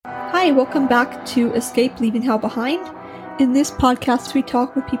Hi, welcome back to Escape Leaving Hell Behind. In this podcast, we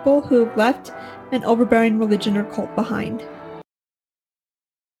talk with people who have left an overbearing religion or cult behind.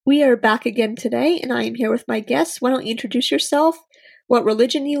 We are back again today, and I am here with my guests. Why don't you introduce yourself, what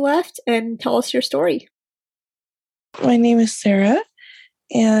religion you left, and tell us your story. My name is Sarah,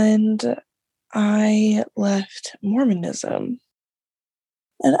 and I left Mormonism.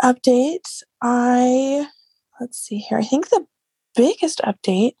 An update, I think the biggest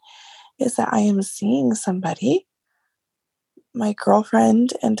update is that I am seeing somebody. My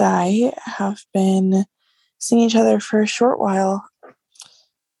girlfriend and I have been seeing each other for a short while.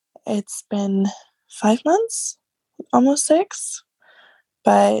 It's been 5 months, almost 6.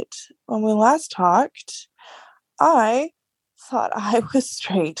 But when we last talked, I thought I was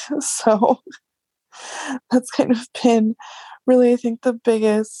straight. So that's kind of been really, I think, the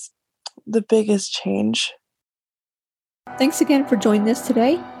biggest change. Thanks again for joining us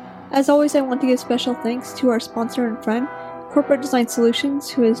today. As always, I want to give special thanks to our sponsor and friend, Corporate Design Solutions,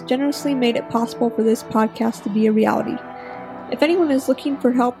 who has generously made it possible for this podcast to be a reality. If anyone is looking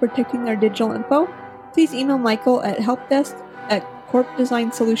for help protecting their digital info, please email Michael at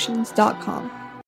helpdesk@corpdesignsolutions.com.